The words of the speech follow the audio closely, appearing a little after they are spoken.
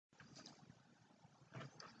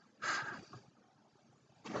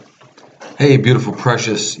Hey, beautiful,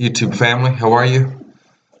 precious YouTube family. How are you?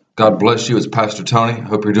 God bless you. It's Pastor Tony.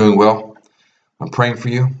 Hope you're doing well. I'm praying for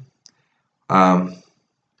you. Um,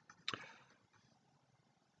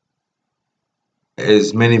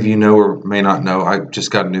 as many of you know or may not know, I just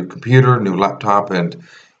got a new computer, new laptop, and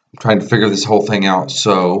I'm trying to figure this whole thing out.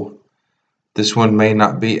 So this one may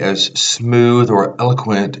not be as smooth or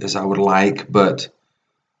eloquent as I would like, but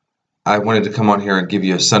I wanted to come on here and give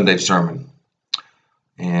you a Sunday sermon.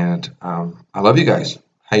 And I love you guys.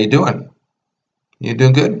 How you doing? You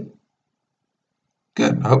doing good?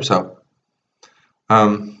 Good. I hope so.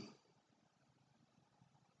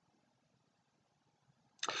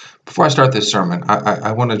 Before I start this sermon,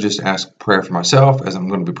 I want to just ask prayer for myself as I'm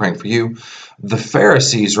going to be praying for you. The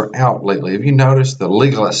Pharisees are out lately. Have you noticed the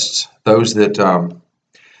legalists, those that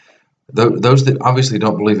obviously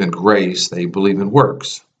don't believe in grace, they believe in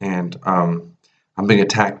works, and I'm being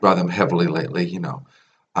attacked by them heavily lately.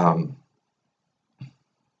 I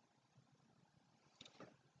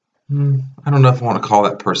don't know if I want to call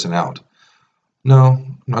that person out. No,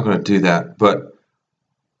 I'm not going to do that, but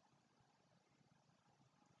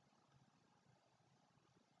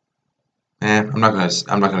I'm not going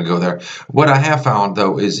to go there. What I have found,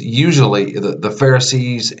 though, is usually the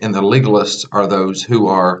Pharisees and the legalists are those who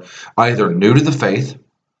are either new to the faith,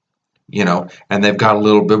 and they've got a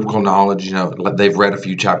little biblical knowledge, they've read a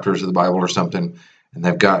few chapters of the Bible or something, and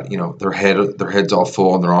they've got, their head's all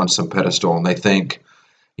full and they're on some pedestal, and they think,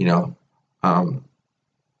 they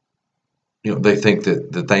think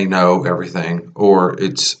that they know everything, or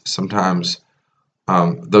it's sometimes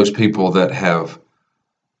those people that have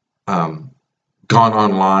gone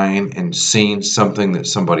online and seen something that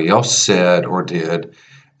somebody else said or did,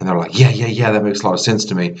 and they're like, yeah, that makes a lot of sense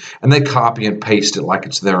to me, and they copy and paste it like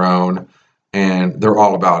it's their own, and they're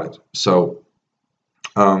all about it. So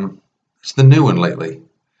it's the new one lately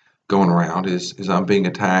going around is I'm being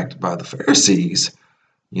attacked by the Pharisees,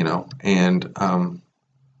 and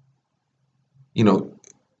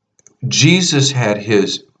Jesus had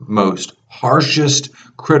his most harshest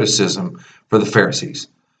criticism for the Pharisees,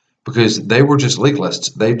 because they were just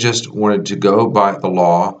legalists. They just wanted to go by the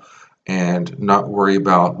law and not worry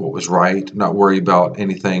about what was right, not worry about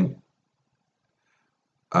anything.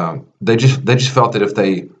 They just felt that if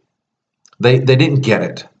they didn't get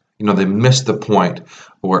it, they missed the point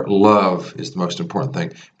where love is the most important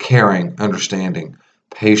thing, caring, understanding,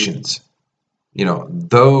 patience.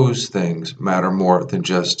 Those things matter more than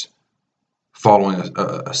just following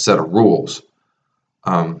a set of rules.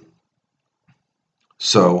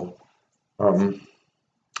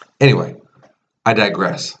 Anyway, I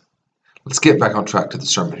digress. Let's get back on track to the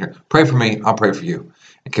sermon here. Pray for me. I'll pray for you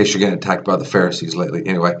in case you're getting attacked by the Pharisees lately.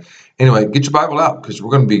 Anyway, get your Bible out, because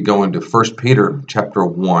we're going to be going to 1 Peter chapter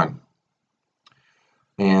 1.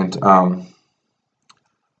 And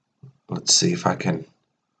let's see if I can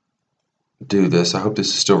do this. I hope this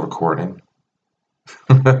is still recording.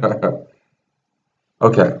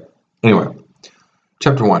 Okay. Anyway,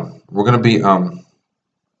 chapter 1. We're going to be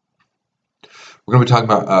talking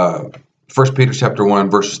about 1 Peter chapter 1,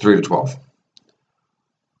 verses 3 to 12.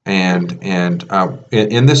 And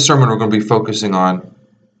in this sermon, we're going to be focusing on...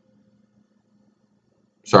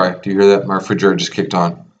 Sorry, do you hear that? My refrigerator just kicked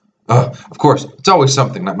on. Of course, it's always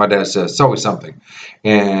something, like my dad says. It's always something.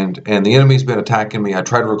 And the enemy's been attacking me. I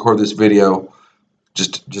tried to record this video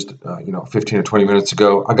just 15 or 20 minutes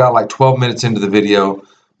ago. I got like 12 minutes into the video.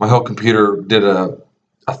 My whole computer did a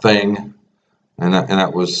thing, and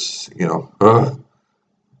that was,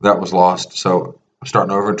 that was lost. So I'm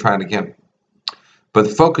starting over and trying again. But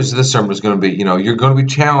the focus of this sermon is going to be, you're going to be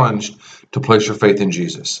challenged to place your faith in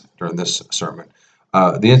Jesus during this sermon.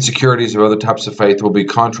 The insecurities of other types of faith will be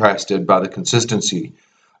contrasted by the consistency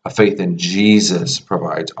of faith in Jesus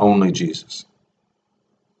provides, only Jesus.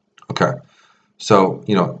 Okay. So,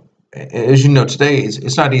 as you know, today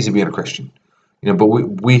it's not easy being a Christian, but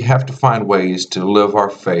we have to find ways to live our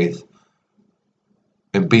faith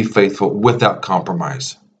and be faithful without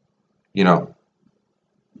compromise,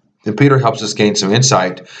 And Peter helps us gain some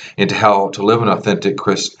insight into how to live an authentic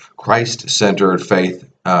Christ-centered faith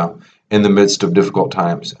in the midst of difficult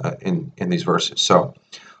times in these verses. So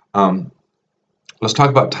let's talk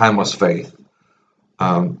about timeless faith.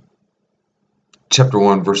 Chapter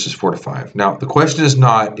 1, verses 4 to 5. Now, the question is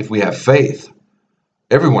not if we have faith.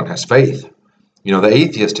 Everyone has faith. The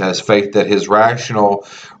atheist has faith that his rational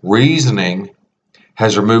reasoning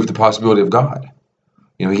has removed the possibility of God.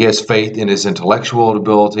 He has faith in his intellectual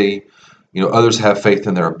ability. Others have faith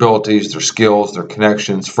in their abilities, their skills, their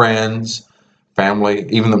connections, friends, family,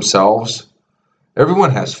 even themselves.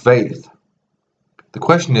 Everyone has faith. The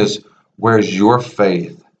question is, where is your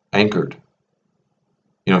faith anchored?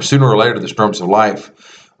 Sooner or later, the storms of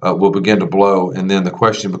life will begin to blow, and then the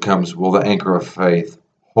question becomes, will the anchor of faith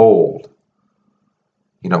hold?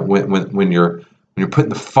 When you're put in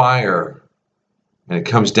the fire and it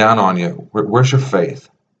comes down on you, where's your faith?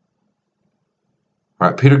 All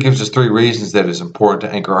right, Peter gives us 3 reasons that it's important to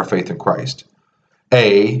anchor our faith in Christ.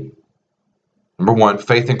 Number 1,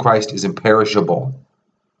 faith in Christ is imperishable.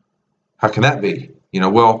 How can that be?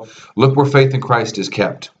 Well, look where faith in Christ is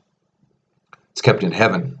kept. It's kept in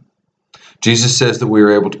heaven. Jesus says that we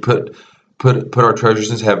are able to put our treasures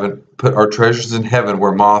in heaven,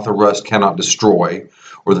 where moth or rust cannot destroy,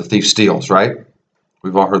 or the thief steals, right?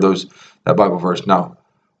 We've all heard that Bible verse. Now,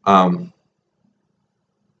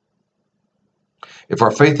 if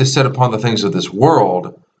our faith is set upon the things of this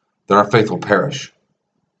world, then our faith will perish.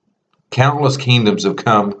 Countless kingdoms have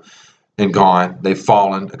come and gone. They've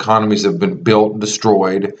fallen. Economies have been built and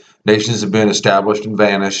destroyed. Nations have been established and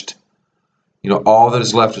vanished. All that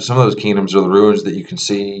is left of some of those kingdoms are the ruins that you can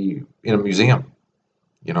see in a museum.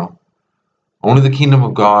 Only the kingdom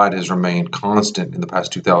of God has remained constant in the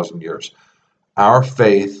past 2,000 years. Our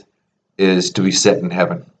faith is to be set in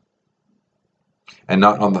heaven and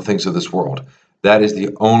not on the things of this world. That is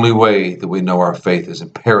the only way that we know our faith is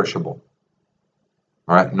imperishable.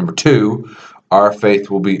 All right. Number 2, our faith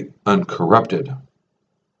will be uncorrupted.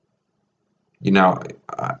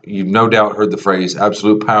 You've no doubt heard the phrase,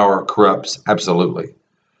 absolute power corrupts absolutely.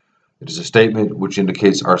 It is a statement which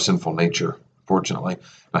indicates our sinful nature, fortunately.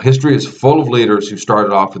 Now, history is full of leaders who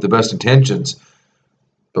started off with the best intentions,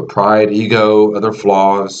 but pride, ego, other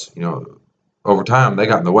flaws, over time, they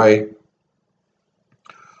got in the way.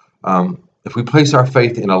 If we place our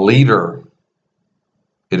faith in a leader,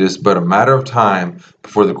 it is but a matter of time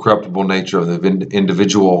before the corruptible nature of the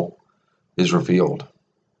individual is revealed.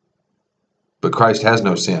 But Christ has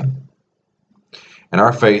no sin. And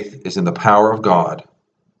our faith is in the power of God.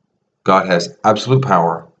 God has absolute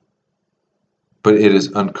power, but it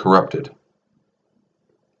is uncorrupted.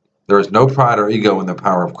 There is no pride or ego in the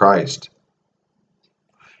power of Christ.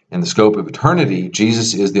 In the scope of eternity,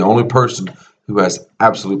 Jesus is the only person who has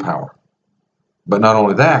absolute power. But not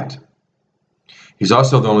only that, he's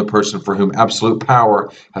also the only person for whom absolute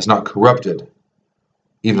power has not corrupted,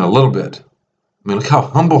 even a little bit. Look how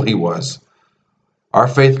humble he was. Our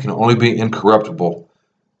faith can only be incorruptible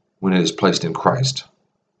when it is placed in Christ.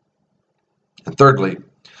 And thirdly,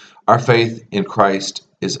 our faith in Christ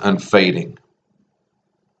is unfading.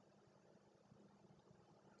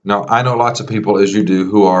 Now, I know lots of people, as you do,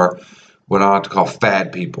 who are what I like to call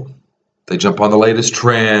fad people. They jump on the latest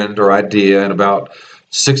trend or idea, and about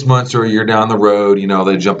 6 months or a year down the road,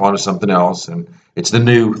 they jump onto something else, and it's the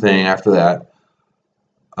new thing after that.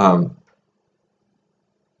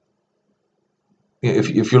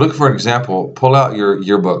 If you're looking for an example, pull out your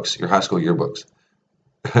yearbooks, your high school yearbooks,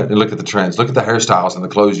 and look at the trends. Look at the hairstyles and the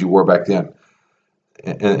clothes you wore back then,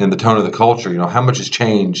 and the tone of the culture. How much has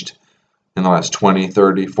changed in the last 20,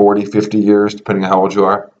 30, 40, 50 years, depending on how old you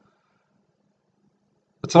are.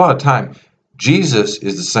 It's a lot of time. Jesus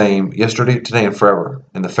is the same yesterday, today, and forever.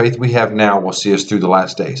 And the faith we have now will see us through the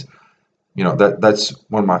last days. That's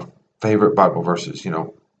one of my favorite Bible verses.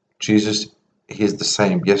 Jesus, he is the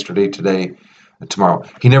same yesterday, today, and tomorrow.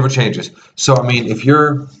 He never changes. So, if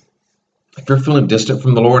you're feeling distant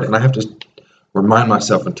from the Lord, and I have to remind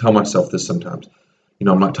myself and tell myself this sometimes,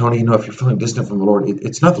 I'm like, Tony, if you're feeling distant from the Lord,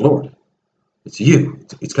 it's not the Lord. It's you.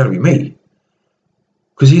 It's got to be me.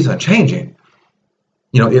 Because he's unchanging.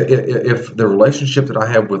 If the relationship that I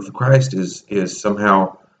have with Christ is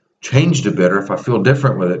somehow changed a bit, or if I feel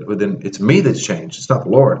different with it, then it's me that's changed. It's not the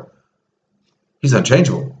Lord. He's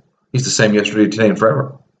unchangeable. He's the same yesterday, today, and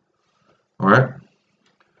forever. All right?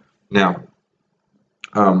 Now,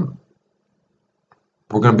 we're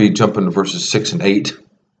going to be jumping to verses 6 and 8,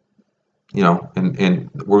 and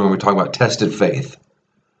we're going to be talking about tested faith.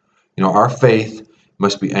 Our faith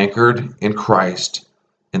must be anchored in Christ,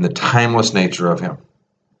 in the timeless nature of him.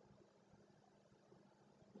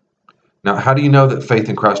 Now, how do you know that faith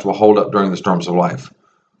in Christ will hold up during the storms of life?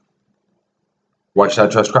 Why should I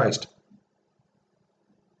trust Christ?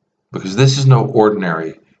 Because this is no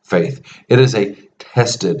ordinary faith. It is a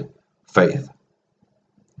tested faith.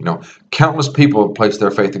 Countless people have placed their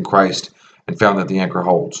faith in Christ and found that the anchor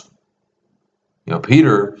holds.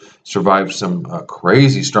 Peter survived some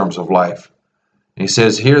crazy storms of life. And he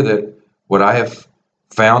says here that what I have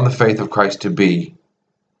found the faith of Christ to be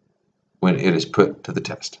when it is put to the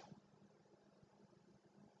test.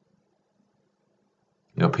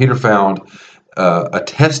 Peter found a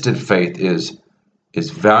tested faith is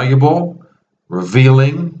valuable,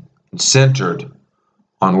 revealing, and centered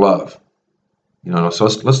on love. So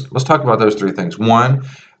let's talk about those three things. One,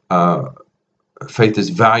 faith is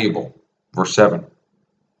valuable. Verse 7.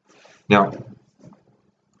 Now,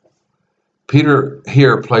 Peter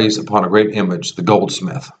here plays upon a great image, the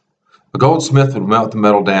goldsmith. A goldsmith would melt the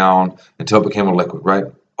metal down until it became a liquid, right?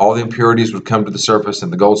 All the impurities would come to the surface,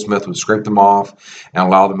 and the goldsmith would scrape them off and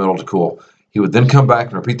allow the metal to cool. He would then come back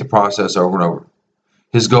and repeat the process over and over.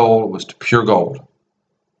 His goal was to pure gold.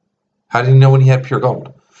 How did he know when he had pure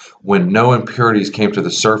gold? When no impurities came to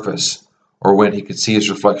the surface, or when he could see his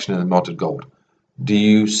reflection in the melted gold. Do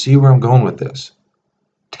you see where I'm going with this?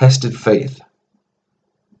 Tested faith.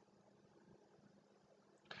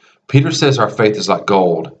 Peter says our faith is like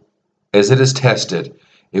gold. As it is tested,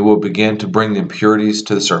 it will begin to bring the impurities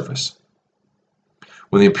to the surface.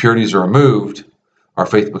 When the impurities are removed, our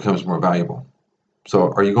faith becomes more valuable.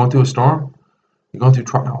 So are you going through a storm? You're going through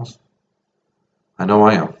trials? I know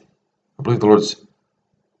I am. I believe the Lord's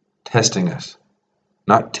testing us,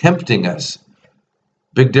 not tempting us.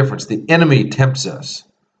 Big difference. The enemy tempts us.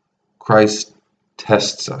 Christ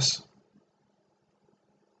tests us.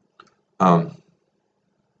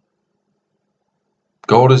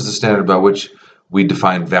 Gold is the standard by which we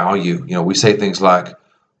define value. We say things like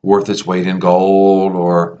worth its weight in gold,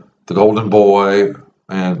 or the golden boy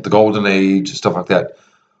and the golden age, stuff like that.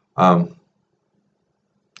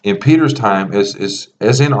 In Peter's time,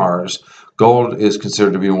 as in ours, gold is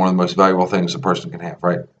considered to be one of the most valuable things a person can have,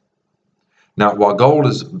 right? Now, while gold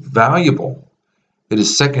is valuable, it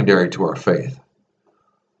is secondary to our faith.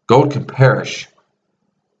 Gold can perish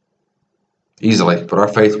easily, but our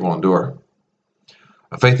faith will endure.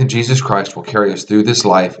 A faith in Jesus Christ will carry us through this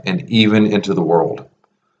life and even into the world.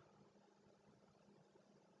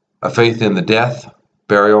 A faith in the death,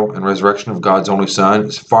 burial, and resurrection of God's only Son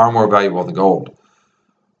is far more valuable than gold.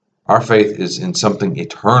 Our faith is in something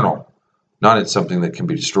eternal, not in something that can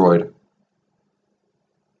be destroyed,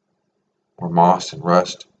 or moss and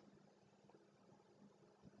rust.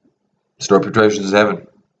 Store up your treasures in heaven.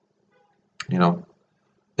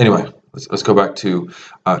 Anyway, let's go back to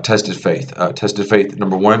tested faith. Tested faith,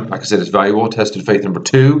 number one, like I said, is valuable. Tested faith, number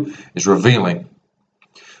two, is revealing.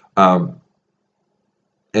 In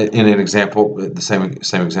an example, the same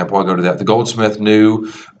example, I'll go to that. The goldsmith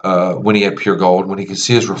knew when he had pure gold, when he could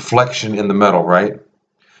see his reflection in the metal, right?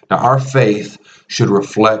 Now, our faith should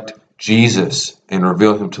reflect Jesus and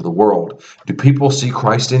reveal him to the world. Do people see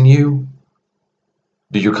Christ in you?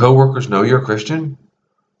 Do your coworkers know you're a Christian?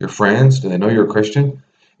 Your friends, do they know you're a Christian?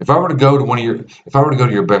 If I were to go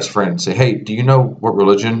to your best friend and say, hey, do you know what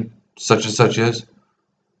religion such and such is?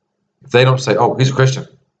 If they don't say, oh, he's a Christian.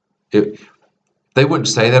 If they wouldn't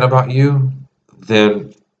say that about you,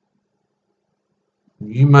 then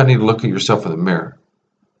you might need to look at yourself in the mirror.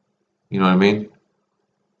 You know what I mean?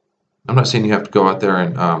 I'm not saying you have to go out there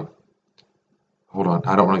and, hold on,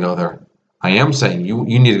 I don't want to go there. I am saying you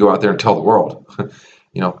need to go out there and tell the world.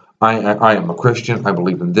 I am a Christian. I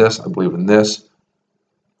believe in this. I believe in this.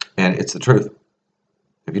 And it's the truth.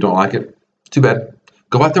 If you don't like it, too bad.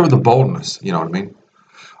 Go out there with a boldness. You know what I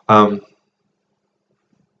mean?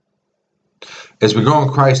 As we grow in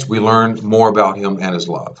Christ, we learn more about him and his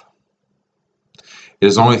love. It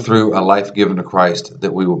is only through a life given to Christ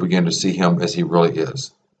that we will begin to see him as he really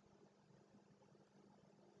is.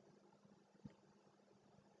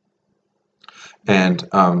 And,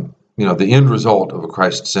 the end result of a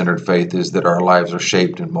Christ-centered faith is that our lives are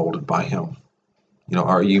shaped and molded by him.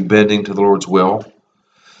 Are you bending to the Lord's will?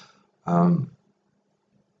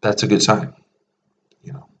 That's a good sign.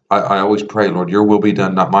 I always pray, Lord, your will be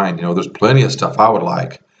done, not mine. There's plenty of stuff I would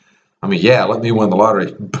like. Let me win the lottery.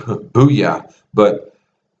 Booyah. But,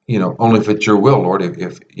 only if it's your will, Lord.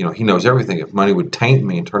 If he knows everything. If money would taint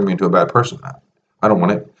me and turn me into a bad person, I don't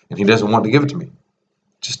want it. And he doesn't want to give it to me.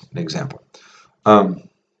 Just an example.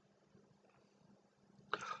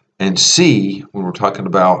 And C, when we're talking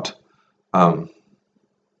about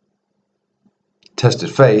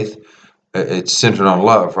tested faith, it's centered on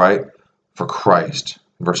love, right? For Christ.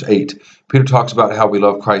 Verse 8, Peter talks about how we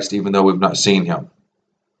love Christ even though we've not seen him.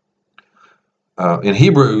 In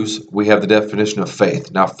Hebrews, we have the definition of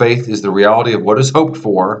faith. Now, faith is the reality of what is hoped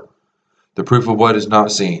for, the proof of what is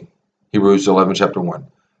not seen. Hebrews 11, chapter 1.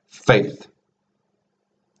 Faith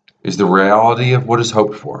is the reality of what is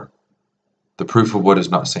hoped for, the proof of what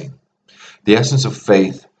is not seen. The essence of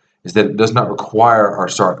faith is that it does not require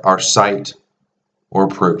our sight or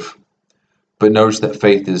proof. But notice that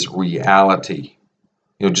faith is reality.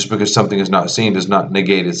 Just because something is not seen does not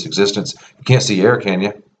negate its existence. You can't see air, can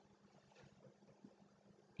you?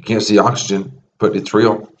 You can't see oxygen, but it's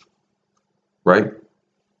real. Right?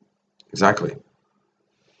 Exactly.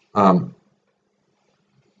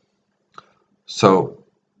 So So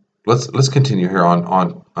let's continue here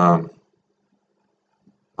on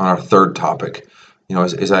our third topic.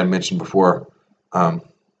 As I mentioned before, when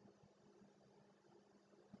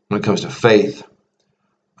it comes to faith,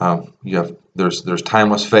 there's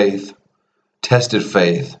timeless faith, tested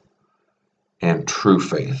faith, and true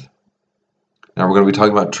faith. Now we're going to be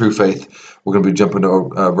talking about true faith. We're going to be jumping to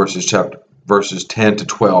verses 10 to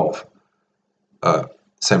 12.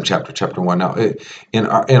 Same chapter 1. Now, in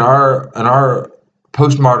our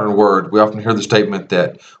postmodern world, we often hear the statement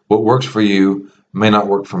that what works for you may not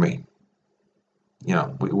work for me.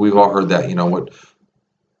 We've all heard that.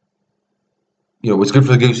 What's good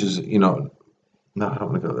for the goose is, no, I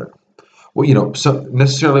don't want to go there. Well, so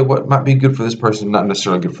necessarily what might be good for this person, not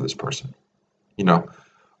necessarily good for this person.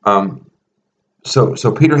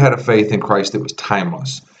 So Peter had a faith in Christ that was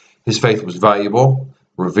timeless. His faith was valuable,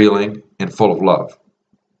 revealing, and full of love.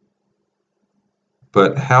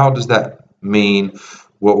 But how does that mean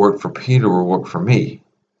what worked for Peter will work for me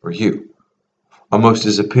or you? Almost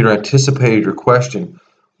as if Peter anticipated your question,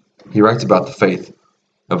 he writes about the faith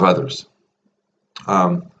of others.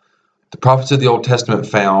 The prophets of the Old Testament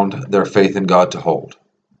found their faith in God to hold.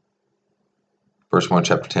 Verse 1,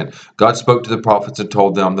 chapter 10. God spoke to the prophets and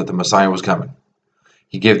told them that the Messiah was coming.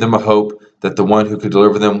 He gave them a hope that the one who could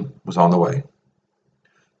deliver them was on the way.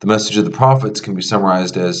 The message of the prophets can be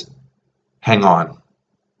summarized as, hang on.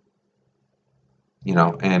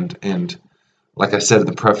 And like I said in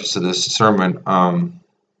the preface of this sermon, my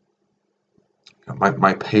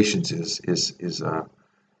patience is it's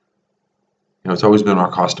always been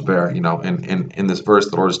our cost to bear. And in this verse,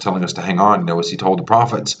 the Lord is telling us to hang on. As He told the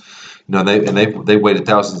prophets, they waited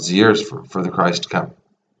thousands of years for the Christ to come.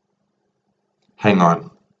 Hang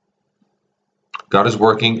on. God is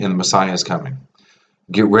working, and the Messiah is coming.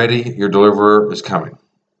 Get ready, your deliverer is coming.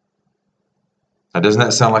 Now, doesn't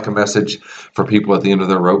that sound like a message for people at the end of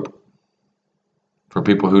their rope? For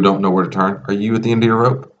people who don't know where to turn? Are you at the end of your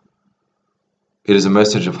rope? It is a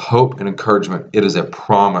message of hope and encouragement. It is a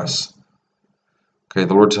promise. Okay,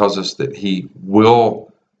 the Lord tells us that He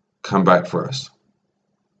will come back for us.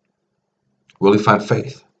 Will He find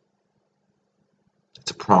faith?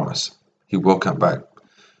 It's a promise. He will come back.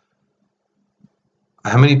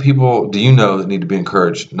 How many people do you know that need to be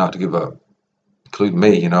encouraged not to give up? Including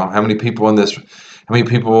me, How many people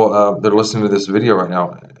that are listening to this video right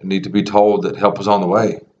now need to be told that help is on the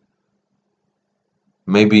way?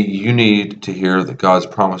 Maybe you need to hear that God's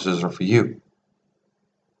promises are for you.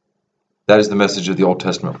 That is the message of the Old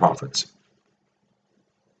Testament prophets.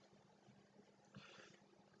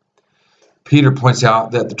 Peter points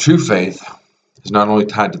out that the true faith is not only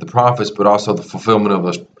tied to the prophets, but also the fulfillment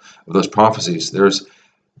of those prophecies. There's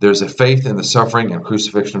a faith in the suffering and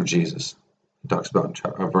crucifixion of Jesus. He talks about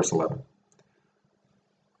in verse 11.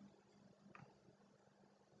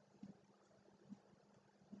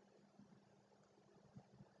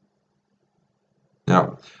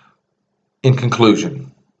 Now, in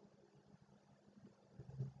conclusion,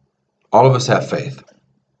 all of us have faith.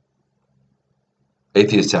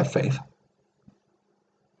 Atheists have faith.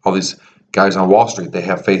 All these guys on Wall Street, they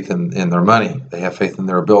have faith in their money. They have faith in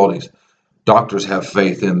their abilities. Doctors have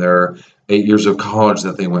faith in their 8 years of college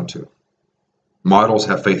that they went to. Models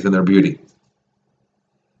have faith in their beauty.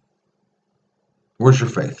 Where's your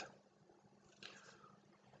faith?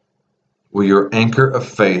 Will your anchor of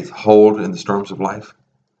faith hold in the storms of life?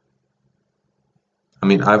 I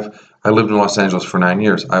mean, I lived in Los Angeles for 9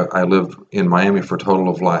 years. I lived in Miami for a total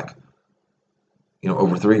of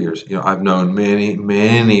over 3 years. I've known many,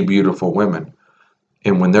 many beautiful women.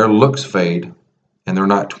 And when their looks fade and they're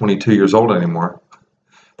not 22 years old anymore,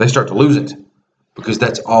 they start to lose it because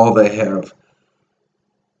that's all they have.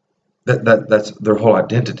 That's their whole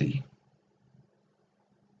identity.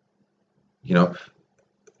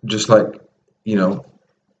 Just like,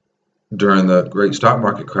 during the great stock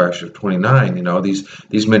market crash of 29,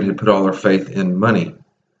 these men had put all their faith in money.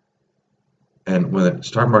 And when the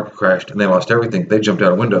stock market crashed and they lost everything, they jumped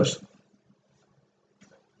out of windows.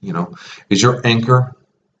 Is your anchor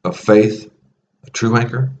of faith a true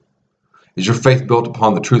anchor? Is your faith built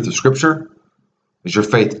upon the truth of Scripture? Is your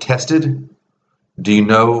faith tested? Do you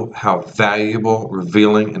know how valuable,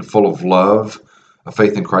 revealing, and full of love a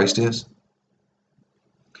faith in Christ is?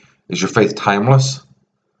 Is your faith timeless?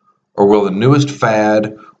 Or will the newest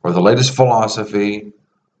fad or the latest philosophy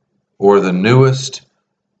or the newest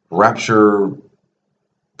rapture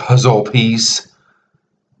puzzle piece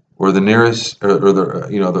or the nearest or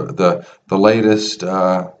the latest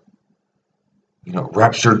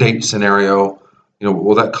rapture date scenario,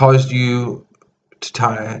 will that cause you to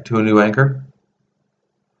tie to a new anchor?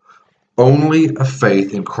 Only a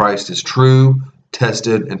faith in Christ is true,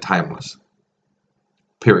 tested, and timeless.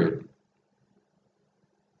 Period.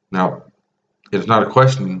 Now, it's not a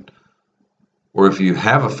question, or if you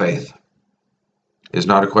have a faith, it's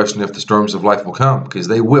not a question if the storms of life will come, because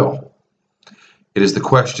they will. It is the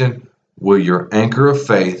question, will your anchor of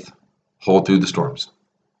faith hold through the storms?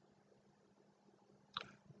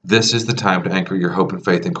 This is the time to anchor your hope and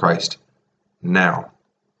faith in Christ now,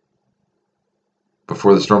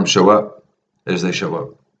 before the storms show up, as they show up.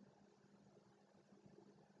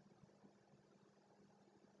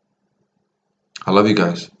 I love you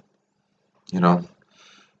guys. You know,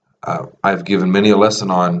 I've given many a lesson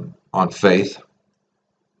on faith,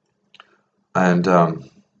 and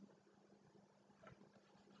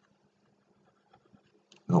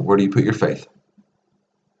where do you put your faith?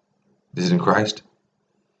 Is it in Christ?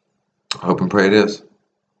 I hope and pray it is.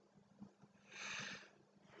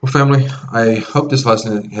 Well, family, I hope this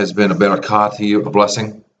lesson has been a barakah to you, a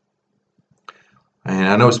blessing. And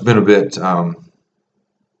I know it's been a bit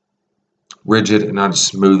rigid and not as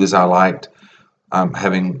smooth as I liked.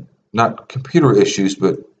 Having not computer issues,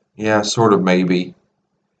 but yeah, sort of maybe.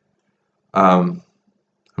 I'm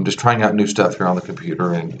just trying out new stuff here on the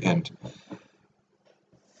computer and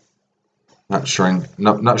not sure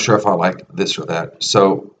if I like this or that.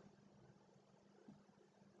 So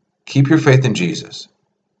keep your faith in Jesus,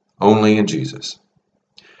 only in Jesus.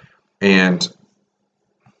 And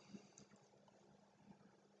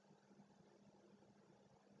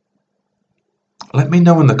let me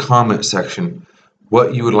know in the comment section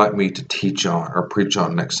what you would like me to teach on or preach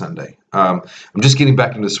on next Sunday. I'm just getting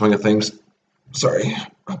back into the swing of things. Sorry,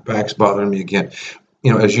 my back's bothering me again.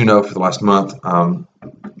 As you know, for the last month,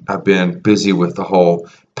 I've been busy with the whole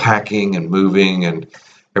packing and moving and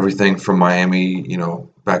everything from Miami,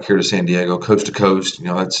 back here to San Diego, coast to coast.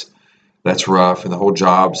 That's rough, and the whole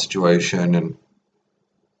job situation and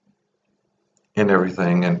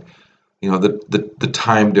everything, and the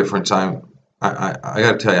time difference. I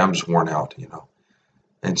got to tell you, I'm just worn out,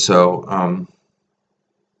 and so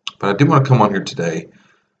but I did want to come on here today.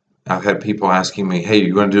 I've had people asking me, hey,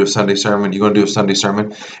 you going to do a Sunday sermon? You going to do a Sunday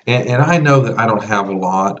sermon? And I know that I don't have a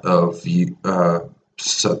lot of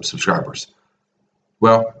subscribers.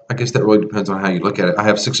 Well, I guess that really depends on how you look at it. I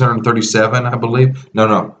have 637, I believe.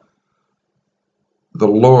 No. The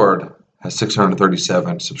Lord has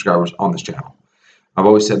 637 subscribers on this channel. I've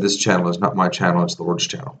always said this channel is not my channel, it's the Lord's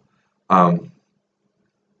channel.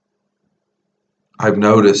 I've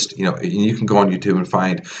noticed, you can go on YouTube and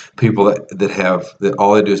find people that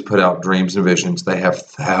all they do is put out dreams and visions. They have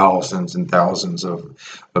thousands and thousands of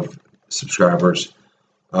subscribers.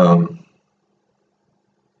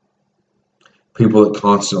 People that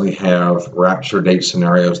constantly have rapture date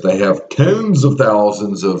scenarios, they have tens of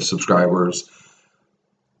thousands of subscribers.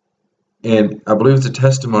 And I believe it's a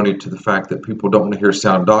testimony to the fact that people don't want to hear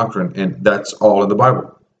sound doctrine, and that's all in the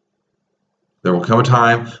Bible. There will come a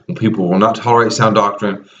time when people will not tolerate sound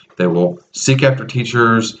doctrine. They will seek after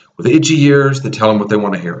teachers with itchy ears that tell them what they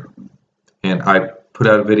want to hear. And I put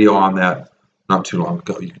out a video on that not too long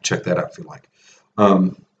ago. You can check that out if you like.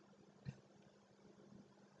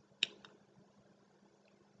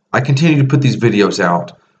 I continue to put these videos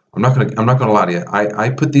out. I'm not gonna lie to you.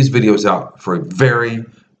 I put these videos out for a very,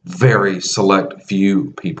 very select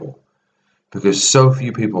few people, because so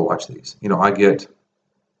few people watch these. I get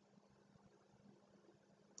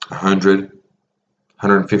 100,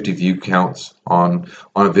 150 view counts on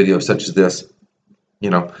a video such as this,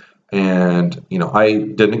 and I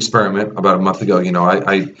did an experiment about a month ago.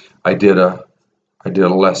 I did a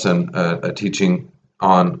lesson, a teaching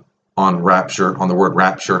on rapture, on the word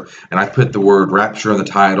rapture, and I put the word rapture in the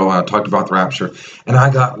title, and I talked about the rapture, and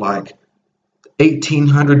I got like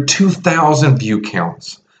 1,800, 2,000 view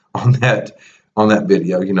counts on that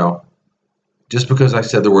video, just because I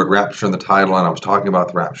said the word rapture in the title and I was talking about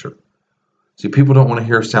the rapture. See, people don't want to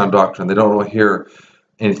hear sound doctrine. They don't want to hear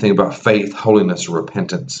anything about faith, holiness, or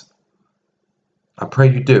repentance. I pray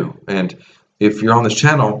you do. And if you're on this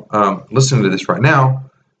channel listening to this right now,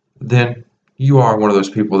 then you are one of those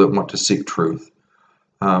people that want to seek truth.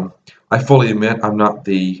 I fully admit I'm not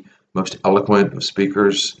the most eloquent of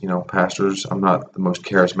speakers, pastors. I'm not the most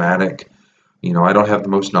charismatic. I don't have the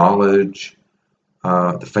most knowledge.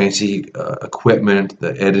 The fancy equipment,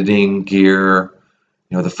 the editing gear,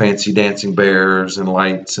 the fancy dancing bears and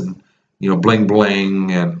lights and, bling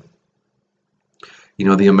bling and,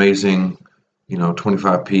 the amazing,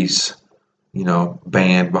 25-piece,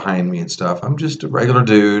 band behind me and stuff. I'm just a regular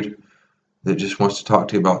dude that just wants to talk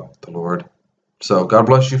to you about the Lord. So God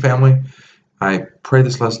bless you, family. I pray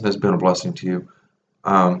this lesson has been a blessing to you.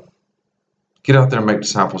 Get out there and make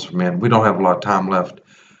disciples for men. We don't have a lot of time left.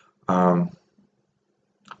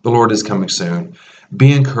 The Lord is coming soon.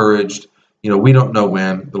 Be encouraged. We don't know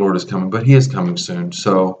when the Lord is coming, but He is coming soon.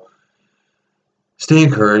 So stay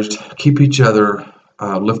encouraged. Keep each other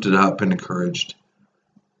lifted up and encouraged.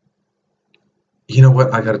 You know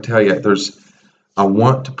what? I got to tell you, I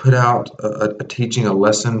want to put out a teaching, a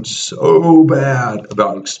lesson so bad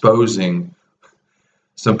about exposing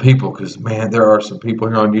some people, because, man, there are some people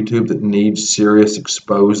here on YouTube that need serious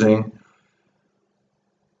exposing.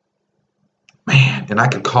 Man, and I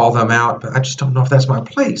could call them out, but I just don't know if that's my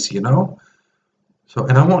place, So,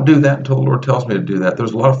 and I won't do that until the Lord tells me to do that.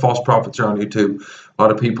 There's a lot of false prophets here on YouTube, a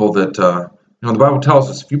lot of people that, the Bible tells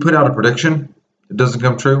us if you put out a prediction, it doesn't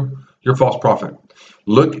come true, you're a false prophet.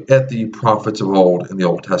 Look at the prophets of old in the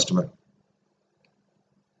Old Testament.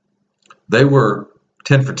 They were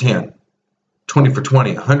 10 for 10, 20 for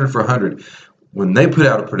 20, 100 for 100. When they put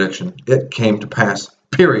out a prediction, it came to pass,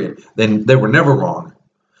 period. They were never wrong.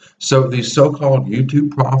 So these so-called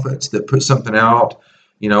YouTube prophets that put something out,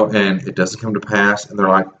 and it doesn't come to pass, and they're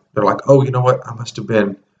like, oh, you know what? I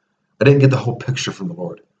didn't get the whole picture from the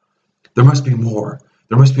Lord. There must be more.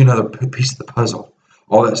 There must be another piece of the puzzle.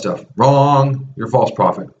 All that stuff. Wrong. You're a false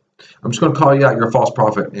prophet. I'm just going to call you out. You're a false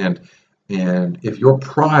prophet. And if your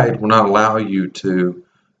pride will not allow you to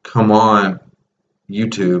come on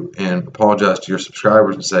YouTube and apologize to your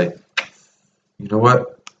subscribers and say, you know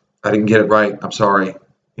what? I didn't get it right. I'm sorry.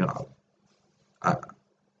 I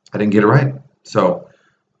didn't get it right. So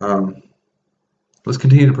let's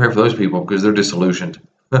continue to pray for those people, because they're disillusioned.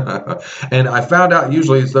 And I found out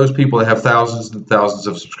usually it's those people that have thousands and thousands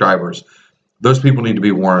of subscribers. Those people need to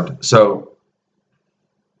be warned. So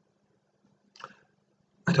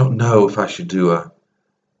I don't know if I should do a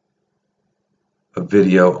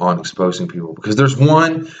video on exposing people, because there's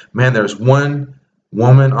one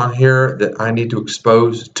woman on here that I need to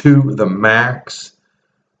expose to the max.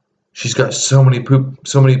 She's got so many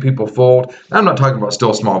people fooled. I'm not talking about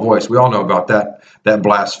Still Small Voice. We all know about that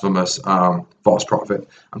blasphemous false prophet.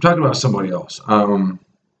 I'm talking about somebody else.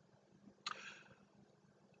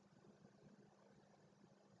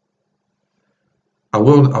 I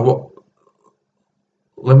will.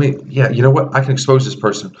 You know what? I can expose this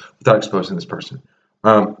person without exposing this person.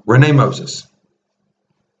 Renee Moses.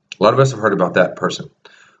 A lot of us have heard about that person.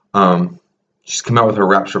 She's come out with her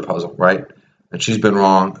rapture puzzle, right? And she's been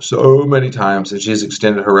wrong so many times, and she's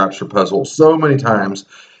extended her rapture puzzle so many times.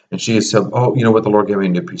 And she has said, oh, you know what? The Lord gave me a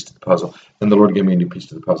new piece to the puzzle. And the Lord gave me a new piece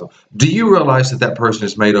to the puzzle. Do you realize that person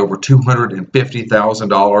has made over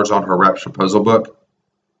 $250,000 on her rapture puzzle book?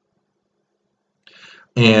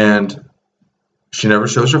 And she never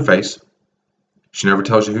shows her face. She never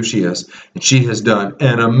tells you who she is. And she has done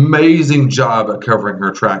an amazing job at covering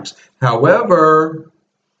her tracks. However,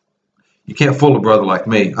 you can't fool a brother like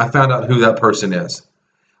me. I found out who that person is.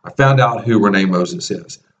 I found out who Renee Moses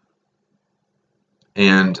is.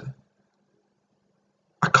 And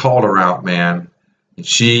I called her out, man. And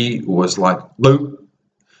she was like, Luke,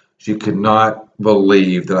 she could not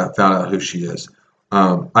believe that I found out who she is.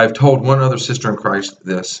 I've told one other sister in Christ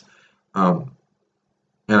this.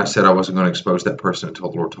 And I said I wasn't going to expose that person until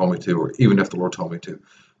the Lord told me to, or even if the Lord told me to.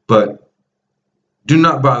 But do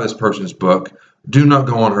not buy this person's book. Do not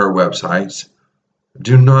go on her websites.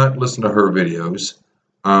 Do not listen to her videos.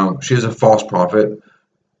 She is a false prophet.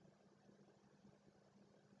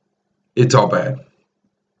 It's all bad.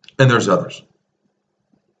 And there's others.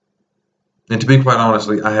 And to be quite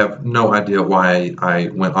honestly, I have no idea why I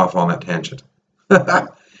went off on that tangent.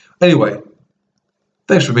 Anyway.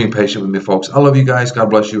 Thanks for being patient with me, folks. I love you guys. God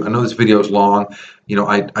bless you. I know this video is long.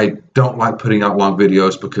 I don't like putting out long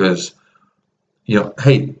videos because,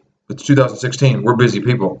 hey, it's 2016. We're busy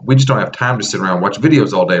people. We just don't have time to sit around and watch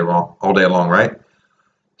videos all day long, right?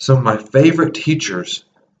 Some of my favorite teachers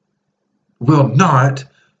will not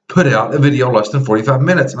put out a video less than 45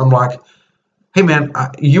 minutes. And I'm like, hey, man,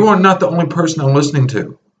 you are not the only person I'm listening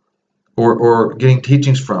to or getting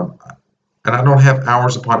teachings from. And I don't have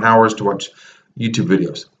hours upon hours to watch YouTube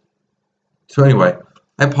videos. So anyway,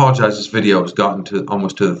 I apologize. This video has gotten to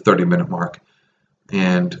almost to the 30-minute mark,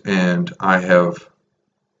 and I have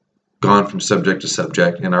gone from subject to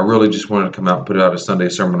subject, and I really just wanted to come out and put out a Sunday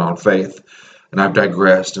sermon on faith, and I've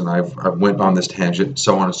digressed, and I've went on this tangent, and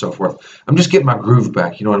so on and so forth. I'm just getting my groove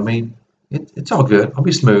back. You know what I mean? It's all good. I'll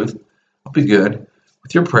be smooth. I'll be good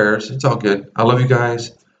with your prayers. It's all good. I love you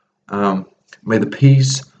guys. May the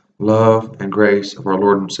peace, love, and grace of our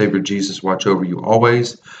Lord and Savior Jesus watch over you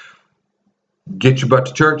always. Get your butt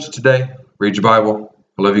to church today. Read your Bible.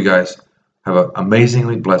 I love you guys. Have an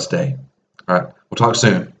amazingly blessed day. All right. We'll talk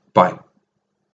soon. Bye.